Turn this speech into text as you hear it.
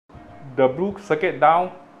the blue circuit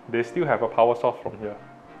down, they still have a power source from here.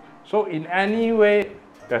 So in any way,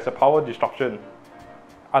 there's a power disruption,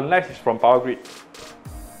 unless it's from power grid.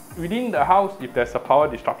 Within the house, if there's a power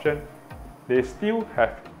disruption, they still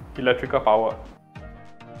have electrical power.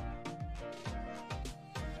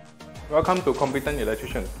 Welcome to Competent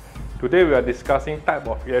Electrician. Today we are discussing type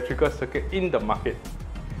of electrical circuit in the market.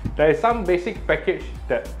 There is some basic package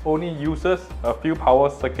that only uses a few power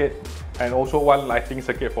circuit and also one lighting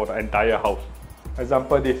circuit for the entire house.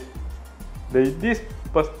 Example this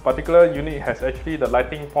particular unit has actually the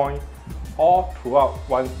lighting point all throughout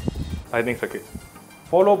one lighting circuit.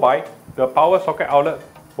 Followed by the power socket outlet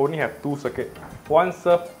only have two circuits. One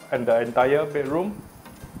serves in the entire bedroom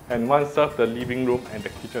and one serves the living room and the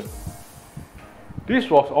kitchen. This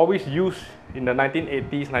was always used in the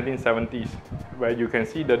 1980s, 1970s, where you can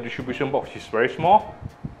see the distribution box is very small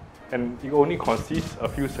and it only consists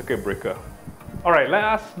of a few circuit breakers. Alright, let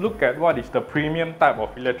us look at what is the premium type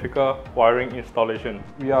of electrical wiring installation.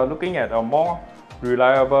 We are looking at a more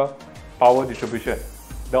reliable power distribution.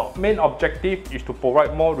 The main objective is to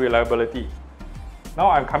provide more reliability. Now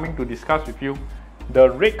I'm coming to discuss with you the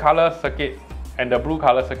red color circuit and the blue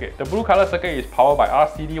color circuit. The blue color circuit is powered by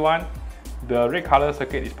RCD1. The red color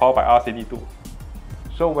circuit is powered by RCD2.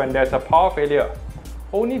 So when there's a power failure,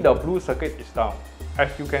 only the blue circuit is down.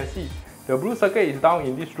 As you can see, the blue circuit is down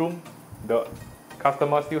in this room. The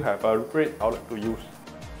customer still have a red outlet to use.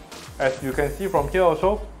 As you can see from here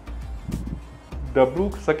also, the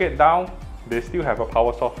blue circuit down, they still have a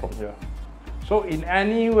power source from here. So in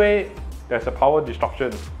any way, there's a power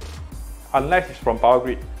disruption, unless it's from power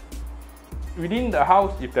grid. Within the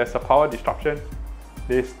house, if there's a power disruption,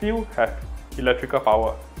 they still have electrical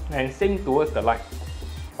power and sync towards the light,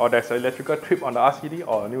 or there's an electrical trip on the RCD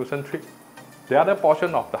or a nuisance trip. The other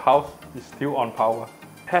portion of the house is still on power.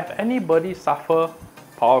 Have anybody suffered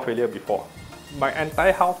power failure before? My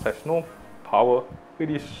entire house has no power. It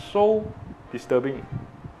is so disturbing.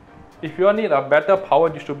 If you need a better power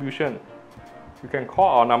distribution, you can call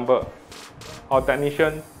our number. Our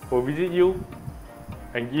technician will visit you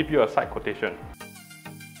and give you a site quotation.